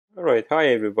Alright, hi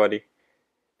everybody.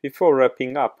 Before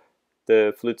wrapping up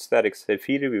the fluid statics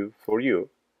FE review for you,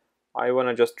 I want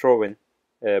to just throw in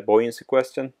a buoyancy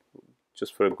question,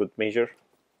 just for a good measure.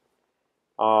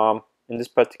 In this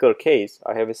particular case,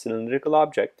 I have a cylindrical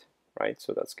object, right?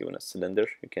 So that's given a cylinder.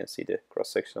 You can see the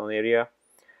cross-sectional area.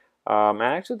 And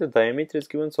actually the diameter is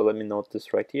given, so let me note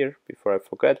this right here before I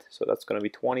forget. So that's going to be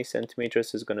 20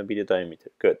 centimeters is going to be the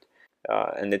diameter. Good.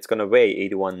 And it's going to weigh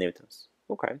 81 newtons.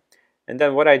 Okay. And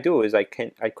then what I do is I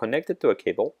connect it to a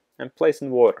cable and place in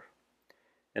water.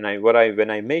 And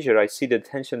when I measure, I see the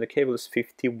tension of the cable is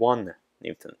 51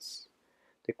 newtons.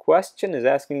 The question is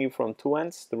asking you from two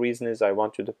ends. The reason is I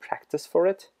want you to practice for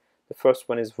it. The first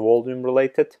one is volume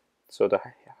related, so the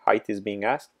height is being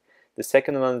asked. The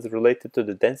second one is related to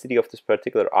the density of this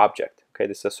particular object. Okay,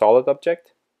 this is a solid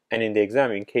object. And in the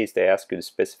exam, in case they ask you the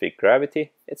specific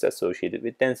gravity, it's associated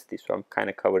with density. So I'm kind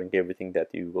of covering everything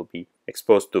that you will be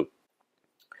exposed to.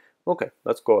 Okay,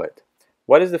 let's go ahead.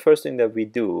 What is the first thing that we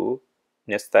do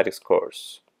in a statics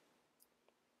course?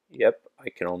 Yep, I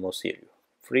can almost hear you.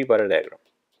 Free body diagram,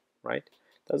 right?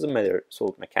 Doesn't matter,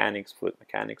 solid mechanics, fluid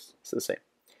mechanics, it's the same.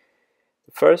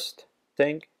 The first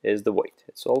thing is the weight.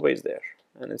 It's always there,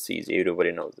 and it's easy,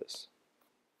 everybody knows this.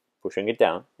 Pushing it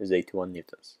down is 81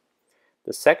 newtons.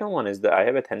 The second one is that I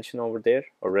have a tension over there,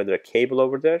 or rather a cable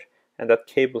over there, and that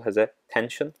cable has a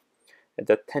tension, and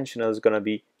that tension is going to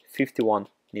be 51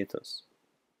 newtons,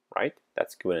 right?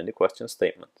 That's given in the question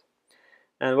statement.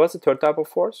 And what's the third type of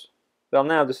force? Well,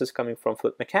 now this is coming from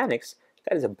fluid mechanics.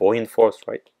 That is a buoyant force,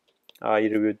 right? I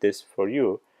reviewed this for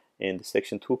you in the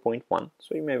section 2.1,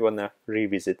 so you may want to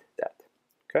revisit that,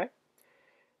 okay?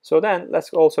 So then let's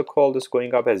also call this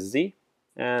going up as z,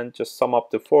 and just sum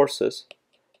up the forces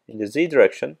in the z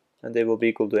direction, and they will be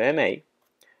equal to ma,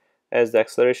 as the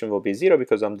acceleration will be 0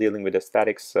 because I'm dealing with a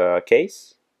statics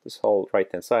case. This whole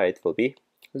right hand side will be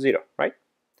 0, right?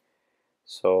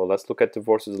 So let's look at the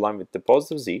forces aligned with the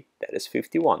positive z, that is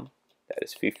 51, that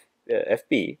is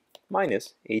Fb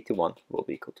minus 81 will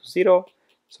be equal to 0.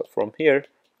 So from here,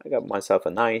 I got myself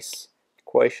a nice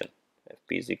equation.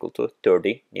 Fb is equal to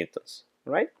 30 newtons,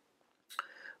 right?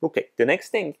 Okay, the next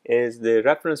thing is the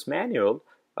reference manual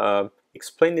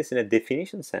explain this in a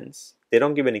definition sense. They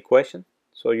don't give an equation,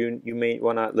 so you may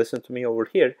want to listen to me over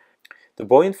here. The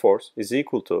buoyant force is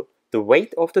equal to the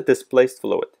weight of the displaced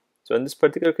fluid. So in this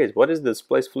particular case, what is the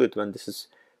displaced fluid when this is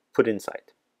put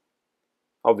inside?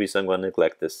 Obviously, I'm going to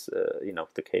neglect this,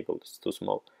 the cable is too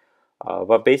small.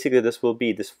 But basically, this will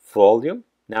be this volume.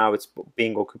 Now it's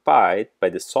being occupied by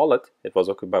the solid. It was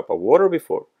occupied by water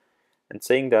before. And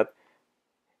saying that,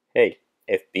 hey,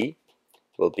 Fb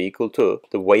will be equal to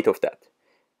the weight of that.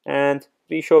 And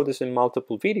we show this in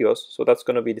multiple videos. So that's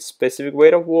going to be the specific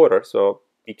weight of water. So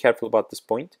be careful about this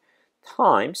point.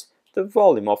 Times the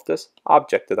volume of this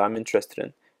object that I'm interested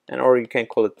in. And or you can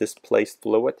call it displaced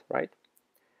fluid, right?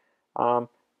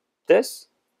 This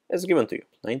is given to you,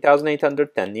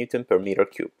 9,810 Newton per meter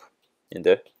cube in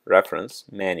the reference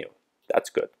manual. That's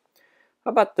good.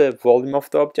 How about the volume of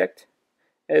the object?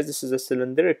 As this is a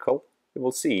cylindrical, you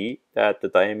will see that the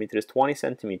diameter is 20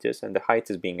 centimeters and the height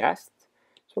is being asked.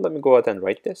 So let me go ahead and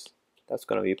write this. That's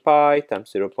going to be pi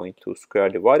times 0.2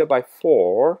 squared divided by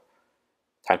 4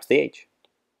 times the h.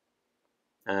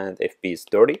 And Fb is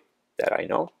 30, that I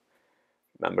know.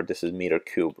 Remember, this is meter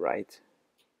cube, right?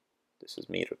 This is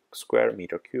meter square,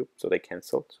 meter cube, so they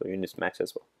cancel, so units match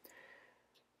as well.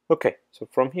 Okay, so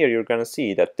from here you're going to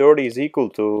see that 30 is equal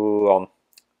to,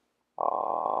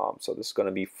 so this is going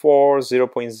to be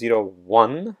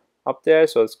 0.01 up there,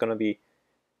 so it's going to be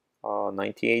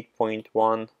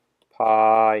 98.1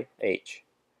 pi h.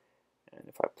 And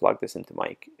if I plug this into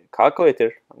my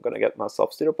calculator, I'm going to get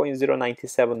myself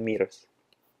 0.097 meters,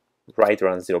 right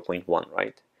around 0.1,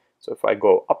 right? So if I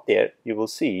go up there, you will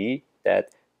see that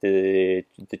the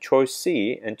choice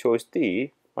C and choice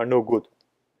D are no good.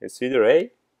 It's either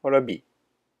A or a B.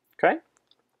 Okay?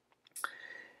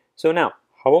 So now,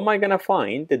 how am I going to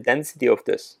find the density of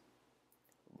this?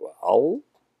 Well,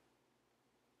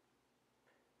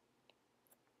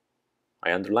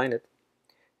 I underline it.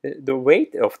 The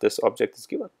weight of this object is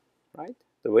given, right?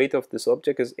 The weight of this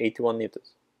object is 81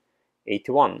 newtons.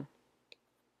 81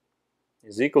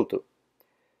 is equal to,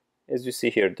 as you see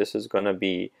here, this is going to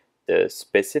be the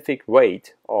specific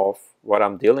weight of what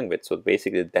I'm dealing with. So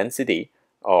basically the density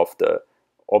of the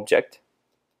object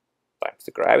times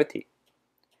the gravity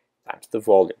times the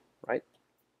volume, right?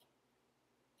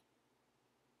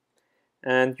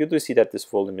 And you do see that this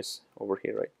volume is over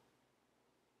here, right?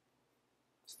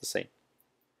 It's the same.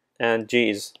 And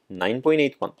G is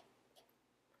 9.81.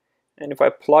 And if I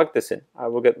plug this in, I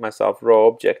will get myself raw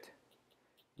object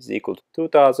is equal to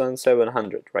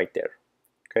 2,700 right there.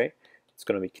 Okay, it's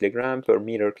going to be kilogram per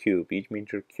meter cube. Each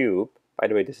meter cube, by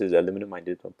the way, this is aluminum, I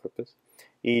did it on purpose.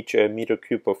 Each meter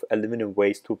cube of aluminum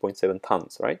weighs 2.7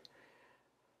 tons, right?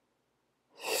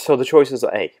 So the choices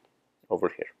are A over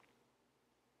here.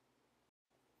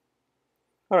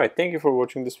 Alright, thank you for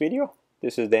watching this video.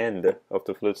 This is the end of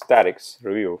the fluid statics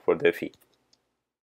review for the FE.